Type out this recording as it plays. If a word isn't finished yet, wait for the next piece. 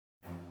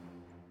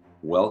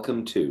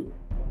Welcome to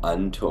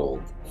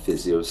Untold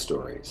Physio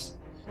Stories,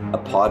 a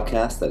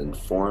podcast that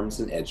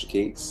informs and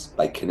educates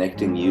by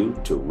connecting you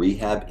to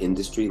rehab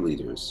industry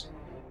leaders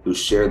who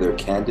share their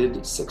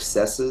candid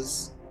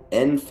successes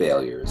and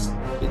failures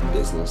in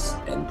business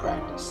and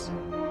practice.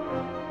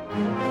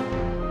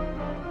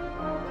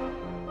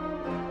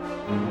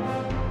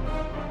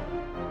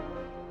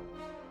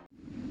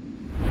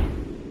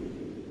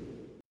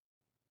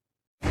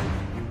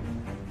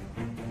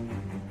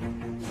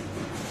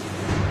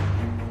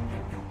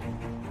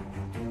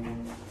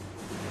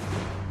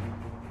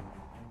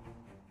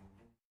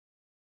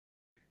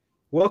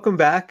 Welcome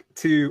back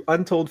to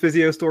Untold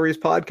Physio Stories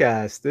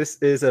podcast. This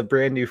is a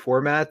brand new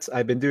format.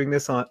 I've been doing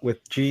this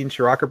with Gene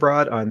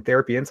Shirakabrad on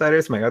Therapy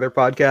Insiders, my other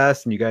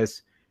podcast, and you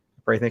guys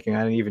are probably thinking I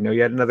didn't even know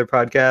you had another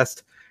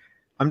podcast.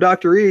 I'm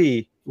Dr.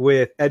 E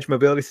with Edge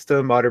Mobility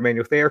System, Modern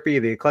Manual Therapy,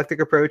 The Eclectic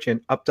Approach,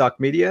 and UpDoc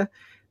Media.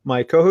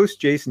 My co-host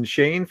Jason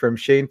Shane from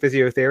Shane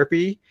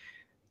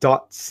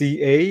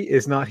Physiotherapy.ca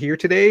is not here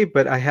today,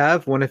 but I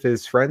have one of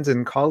his friends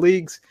and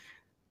colleagues,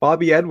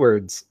 Bobby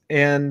Edwards.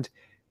 And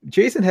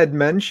Jason had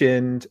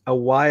mentioned a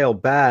while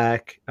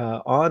back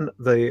on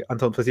the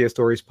Untold Physio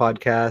Stories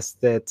podcast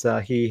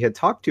that he had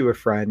talked to a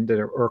friend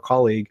or a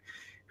colleague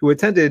who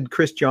attended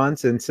Chris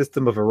Johnson's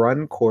System of a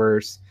Run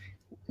course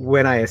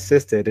when I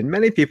assisted. And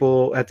many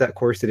people at that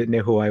course didn't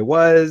know who I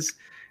was.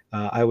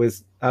 I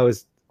was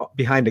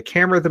behind a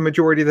camera the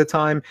majority of the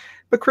time,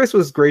 but Chris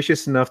was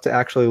gracious enough to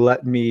actually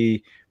let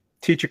me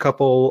teach a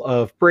couple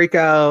of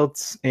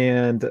breakouts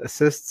and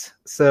assists.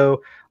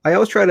 So I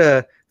always try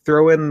to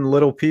throw in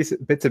little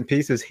bits and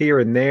pieces here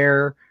and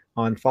there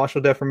on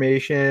fascial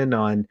deformation,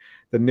 on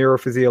the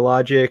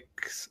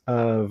neurophysiologics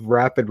of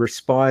rapid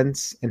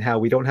response, and how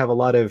we don't have a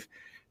lot of,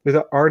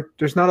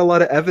 there's not a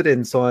lot of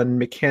evidence on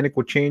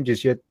mechanical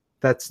changes yet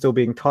that's still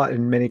being taught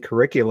in many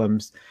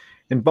curriculums.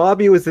 And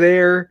Bobby was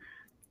there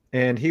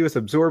and he was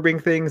absorbing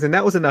things, and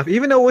that was enough.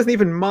 Even though it wasn't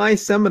even my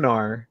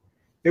seminar,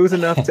 it was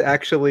enough to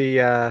actually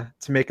to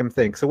make him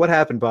think. So what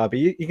happened,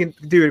 Bobby? You can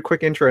do a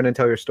quick intro and then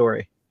tell your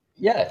story.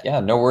 Yeah,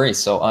 no worries.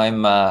 So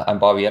I'm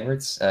Bobby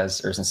Edwards,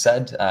 as Ersin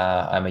said.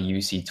 I'm a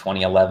UC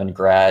 2011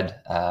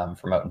 grad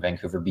from out in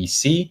Vancouver,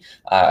 BC.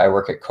 I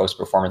work at Coast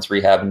Performance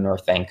Rehab in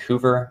North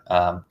Vancouver.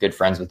 Good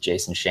friends with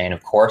Jason Shane,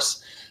 of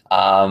course.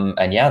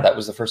 And yeah, that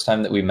was the first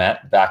time that we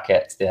met back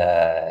at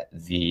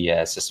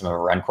the System of a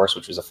Run course,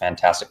 which was a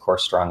fantastic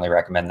course. Strongly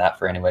recommend that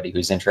for anybody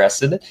who's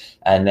interested.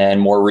 And then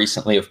more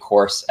recently, of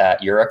course,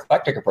 at your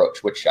Eclectic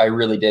Approach, which I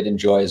really did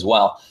enjoy as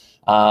well.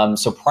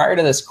 So prior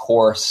to this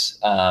course,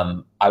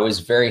 I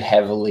was very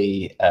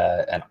heavily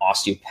an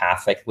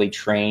osteopathically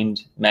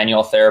trained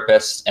manual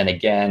therapist. And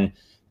again,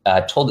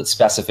 told that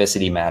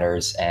specificity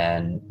matters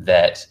and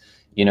that,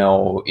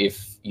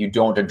 if you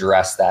don't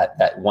address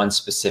that one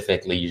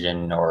specific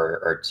lesion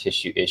or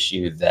tissue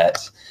issue,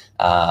 that,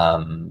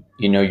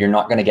 you're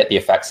not going to get the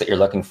effects that you're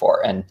looking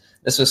for. And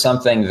this was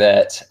something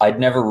that I'd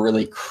never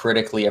really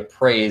critically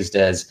appraised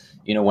as,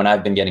 when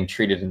I've been getting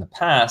treated in the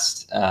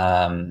past,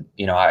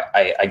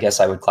 I guess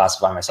I would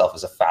classify myself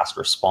as a fast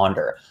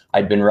responder.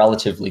 I'd been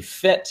relatively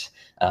fit,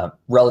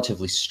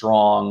 relatively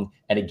strong,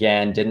 and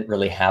again, didn't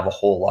really have a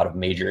whole lot of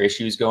major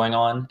issues going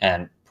on.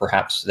 And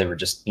perhaps they were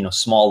just,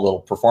 small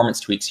little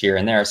performance tweaks here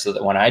and there, so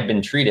that when I'd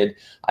been treated,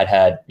 I'd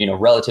had,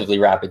 relatively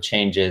rapid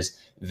changes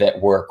that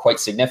were quite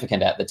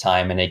significant at the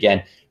time. And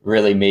again,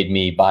 really made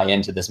me buy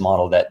into this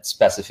model that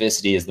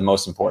specificity is the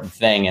most important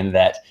thing, and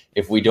that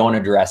if we don't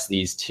address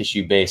these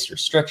tissue-based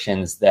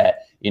restrictions,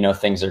 that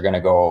things are going to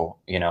go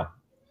in a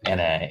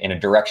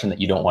direction that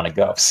you don't want to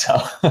go.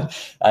 So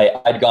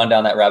I'd gone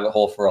down that rabbit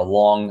hole for a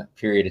long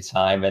period of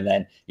time, and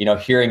then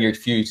hearing your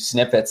few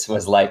snippets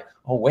was like,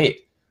 oh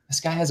wait,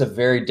 this guy has a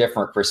very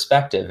different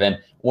perspective. And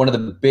one of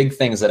the big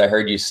things that I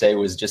heard you say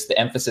was just the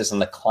emphasis on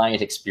the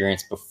client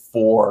experience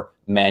before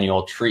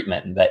manual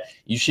treatment, and that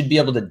you should be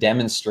able to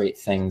demonstrate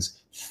things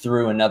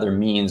through another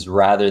means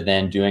rather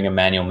than doing a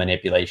manual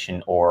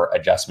manipulation or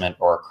adjustment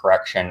or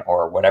correction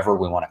or whatever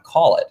we want to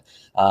call it.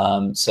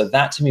 So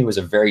that to me was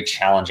a very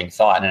challenging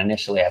thought. And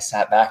initially I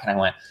sat back and I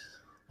went,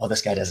 well,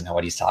 this guy doesn't know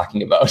what he's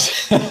talking about.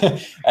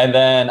 And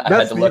then I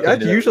had to look into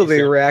That's usually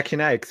the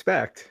reaction I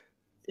expect.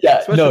 Yeah,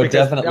 especially no,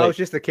 definitely. I was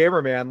just the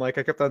cameraman. Like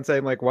I kept on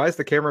saying, like, why is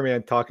the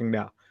cameraman talking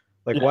now?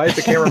 Like, why is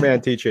the cameraman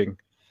teaching?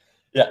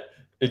 Yeah,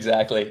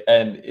 exactly.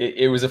 And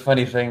it was a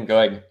funny thing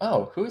going,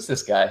 oh, who is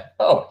this guy?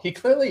 Oh, he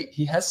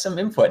has some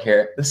input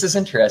here. This is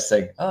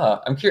interesting.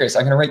 Oh, I'm curious.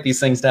 I'm going to write these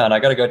things down. I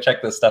got to go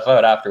check this stuff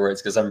out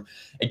afterwards, because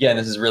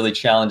this is really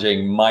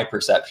challenging my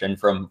perception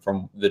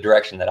from the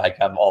direction that I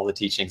come, all the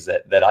teachings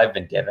that I've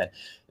been given,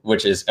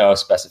 which is,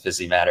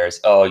 specificity matters.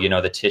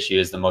 The tissue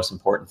is the most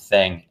important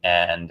thing.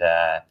 And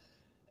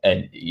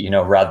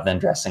rather than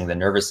addressing the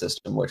nervous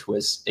system, which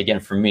was, again,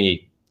 for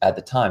me at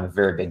the time, a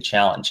very big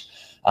challenge.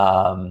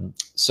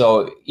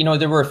 So,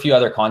 there were a few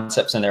other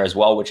concepts in there as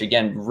well, which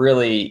again,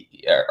 really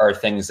are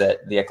things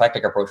that the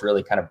eclectic approach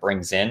really kind of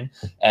brings in.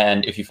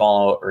 And if you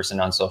follow Urson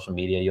on social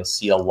media, you'll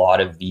see a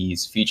lot of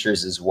these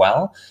features as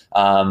well.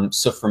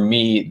 So for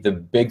me, the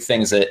big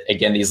things that,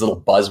 again, these little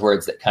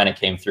buzzwords that kind of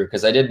came through,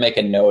 because I did make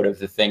a note of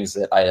the things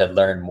that I had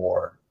learned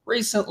more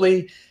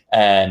recently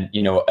and,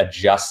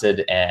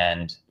 adjusted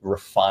and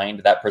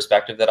refined that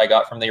perspective that I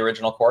got from the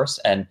original course.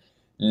 And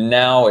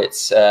now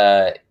it's,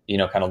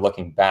 kind of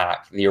looking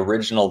back, the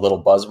original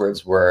little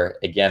buzzwords were,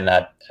 again,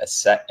 that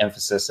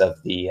emphasis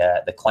of the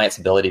client's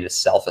ability to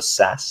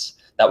self-assess.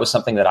 That was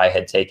something that I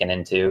had taken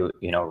into,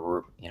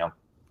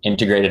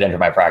 integrated into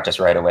my practice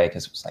right away,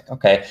 because it was like,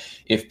 okay,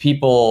 if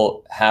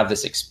people have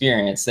this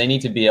experience, they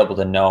need to be able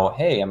to know,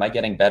 hey, am I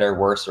getting better,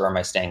 worse, or am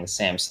I staying the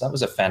same? So that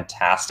was a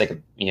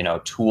fantastic,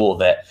 tool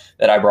that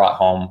I brought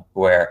home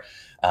where,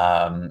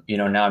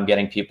 now I'm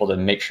getting people to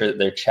make sure that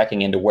they're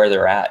checking into where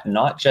they're at,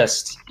 not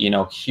just,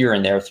 here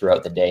and there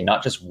throughout the day,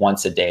 not just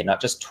once a day, not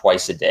just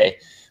twice a day,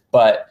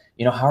 but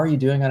how are you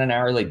doing on an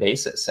hourly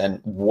basis?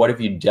 And what have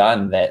you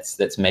done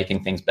that's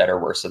making things better,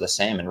 worse, or the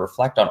same? And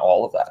reflect on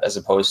all of that, as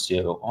opposed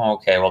to, oh,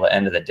 okay, well, at the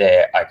end of the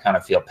day, I kind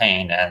of feel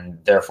pain and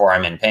therefore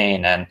I'm in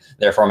pain and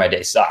therefore my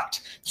day sucked.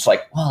 It's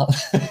like, well,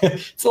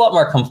 it's a lot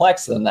more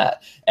complex than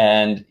that.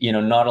 And,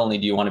 not only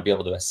do you want to be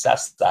able to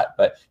assess that,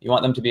 but you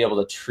want them to be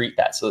able to treat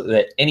that so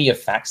that any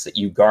effects that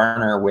you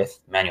garner with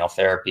manual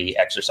therapy,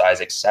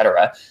 exercise,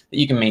 etc., that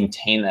you can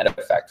maintain that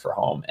effect for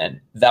home. And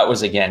that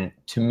was, again,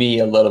 to me,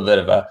 a little bit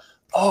of a,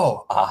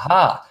 oh,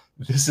 aha,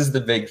 this is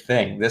the big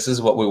thing. This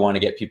is what we want to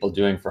get people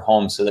doing for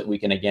home so that we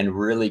can, again,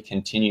 really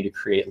continue to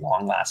create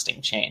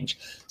long-lasting change.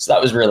 So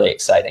that was really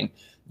exciting.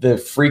 The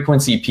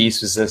frequency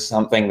piece was just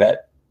something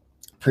that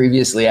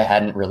previously I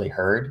hadn't really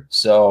heard.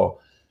 So,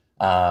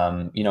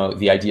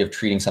 the idea of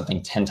treating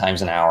something 10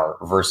 times an hour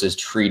versus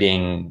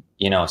treating,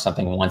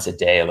 something once a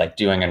day, like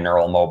doing a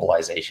neural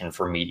mobilization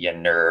for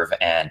median nerve.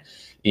 And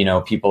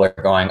people are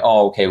going,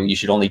 oh, okay, well, you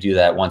should only do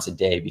that once a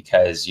day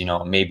because,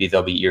 maybe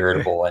they'll be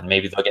irritable and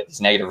maybe they'll get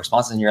these negative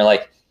responses. And you're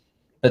like,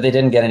 but they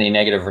didn't get any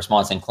negative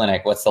response in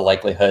clinic. What's the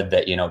likelihood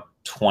that,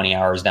 20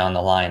 hours down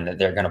the line that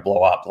they're going to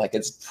blow up? Like,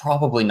 it's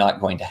probably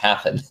not going to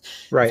happen.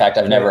 Right. In fact,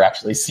 I've never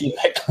actually seen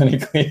that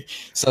clinically.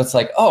 So it's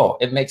like, oh,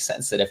 it makes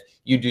sense that if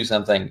you do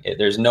something,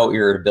 there's no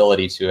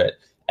irritability to it,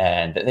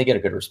 and they get a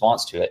good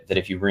response to it, that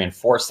if you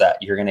reinforce that,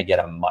 you're going to get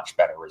a much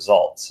better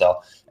result.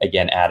 So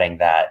again, adding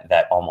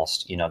that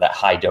almost, that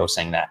high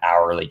dosing, that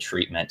hourly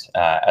treatment,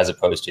 as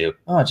opposed to,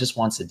 oh, just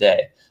once a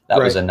day. That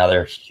was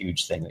another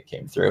huge thing that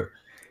came through.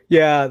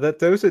 Yeah, that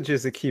dosage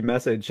is a key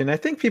message. And I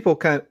think people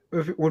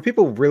when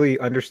people really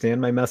understand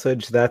my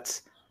message,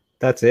 that's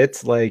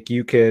it. Like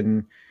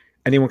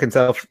anyone can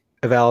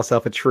self-eval,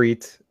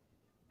 self-treat,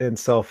 and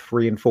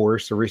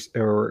self-reinforce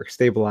or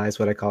stabilize,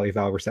 what I call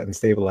eval, reset, and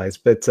stabilize.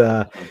 But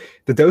the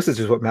dosage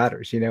is what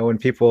matters. When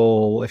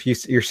people, if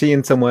you're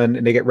seeing someone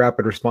and they get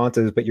rapid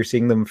responses, but you're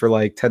seeing them for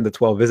like 10 to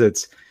 12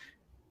 visits,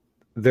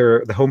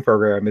 the home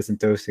program isn't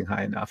dosing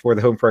high enough, or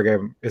the home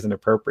program isn't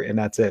appropriate, and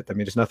that's it. I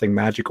mean, there's nothing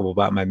magical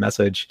about my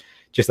message,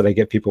 just that I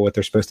get people what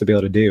they're supposed to be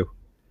able to do.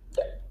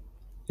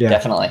 Yeah,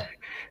 definitely.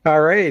 All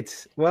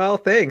right. Well,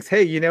 thanks.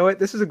 Hey, you know what?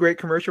 This is a great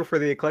commercial for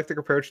the eclectic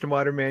approach to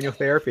modern manual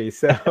therapy.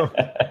 So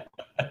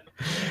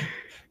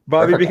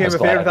Bobby became a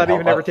fan without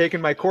even ever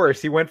taking my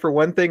course. He went for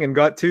one thing and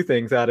got two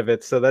things out of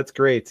it. So that's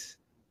great.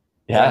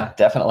 Yeah,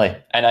 definitely.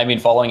 And I mean,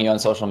 following you on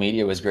social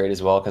media was great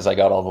as well, because I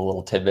got all the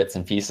little tidbits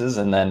and pieces.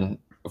 And then,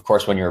 of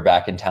course, when you were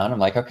back in town, I'm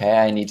like, okay,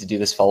 I need to do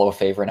this fellow a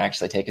favor and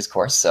actually take his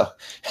course. So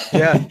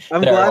yeah,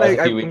 I'm glad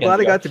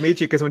I got to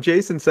meet you, because when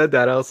Jason said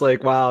that, I was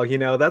like, wow,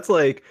 that's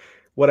like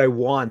what I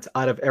want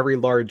out of every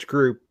large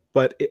group.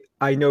 But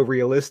I know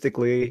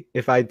realistically,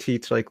 if I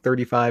teach like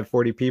 35,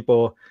 40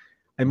 people,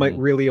 I might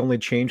really only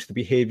change the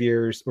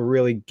behaviors or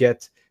really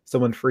get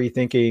someone free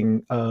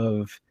thinking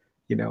of,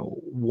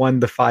 1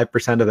 to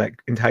 5% of that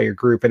entire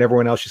group, and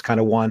everyone else just kind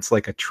of wants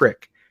like a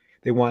trick.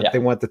 They want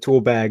the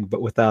tool bag,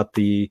 but without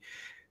the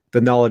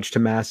knowledge to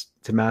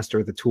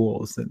master the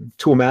tools. And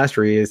tool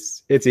mastery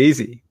it's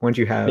easy once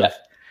you have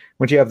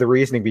the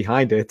reasoning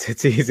behind it.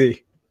 It's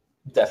easy.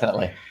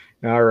 Definitely.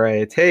 All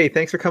right. Hey,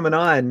 thanks for coming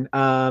on.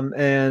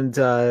 And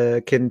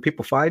can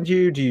people find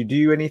you? Do you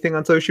do anything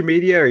on social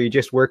media, or you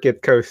just work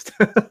at Coast?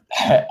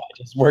 I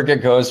just work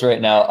at Coast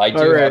right now. I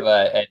do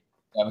have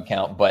an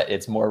account, but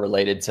it's more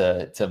related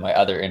to my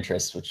other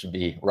interests, which would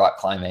be rock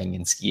climbing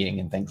and skiing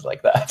and things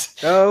like that.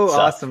 Oh, so.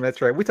 Awesome.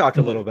 That's right. We talked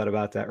a little bit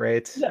about that,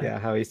 right? Yeah.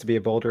 How I used to be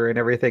a boulder and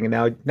everything.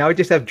 And now I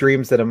just have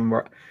dreams that I'm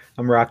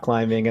rock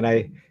climbing.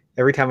 And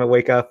every time I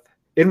wake up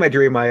in my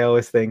dream, I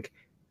always think,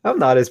 I'm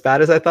not as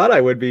bad as I thought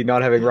I would be,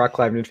 not having rock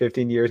climbed in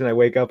 15 years. And I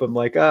wake up, I'm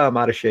like, oh, I'm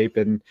out of shape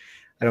and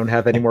I don't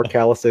have any more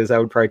calluses. I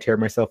would probably tear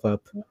myself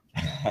up.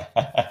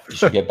 You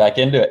should get back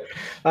into it.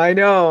 I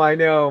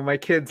know. My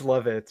kids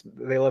love it.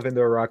 They love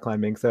indoor rock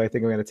climbing. So I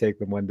think I'm going to take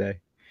them one day.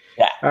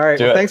 Yeah. All right.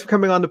 Well, thanks for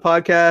coming on the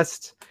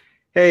podcast.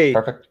 Hey,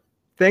 perfect.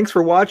 Thanks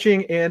for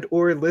watching and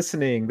or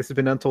listening. This has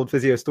been Untold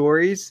Physio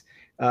Stories.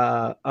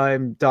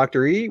 I'm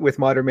Dr. E with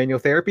Modern Manual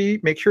Therapy.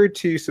 Make sure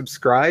to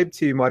subscribe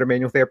to Modern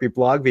Manual Therapy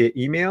blog via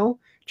email.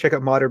 Check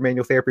out Modern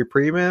Manual Therapy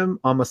Premium,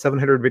 almost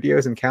 700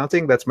 videos and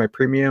counting. That's my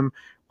premium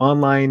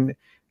online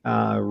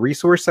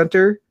resource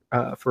center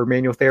for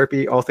manual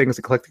therapy, all things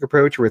eclectic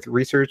approach with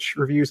research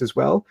reviews as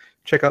well.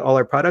 Check out all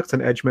our products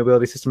on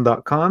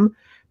edgemobilitysystem.com.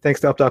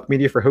 Thanks to UpDoc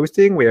Media for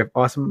hosting. We have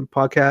awesome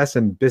podcasts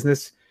and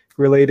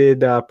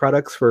business-related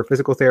products for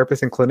physical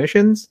therapists and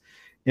clinicians.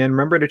 And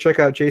remember to check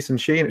out Jason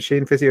Shane at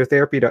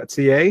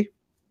shanephysiotherapy.ca.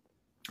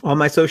 On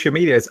my social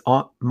media is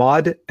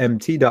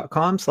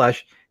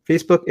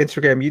modmt.com/Facebook,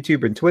 Instagram,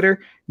 YouTube, and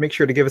Twitter. Make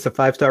sure to give us a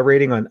 5-star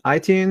rating on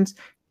iTunes.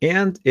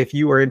 And if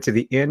you are into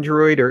the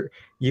Android or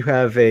you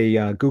have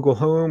a Google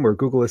Home or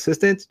Google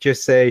Assistant,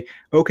 just say,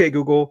 "Okay,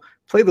 Google,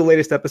 play the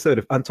latest episode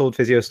of Untold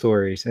Physio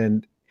Stories."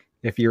 And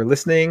if you're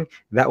listening,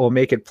 that will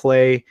make it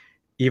play,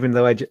 even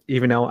though I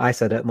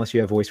said it, unless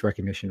you have voice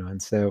recognition on.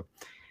 So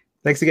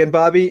thanks again,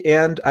 Bobby,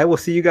 and I will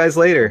see you guys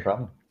later. No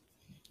problem.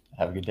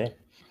 Have a good day.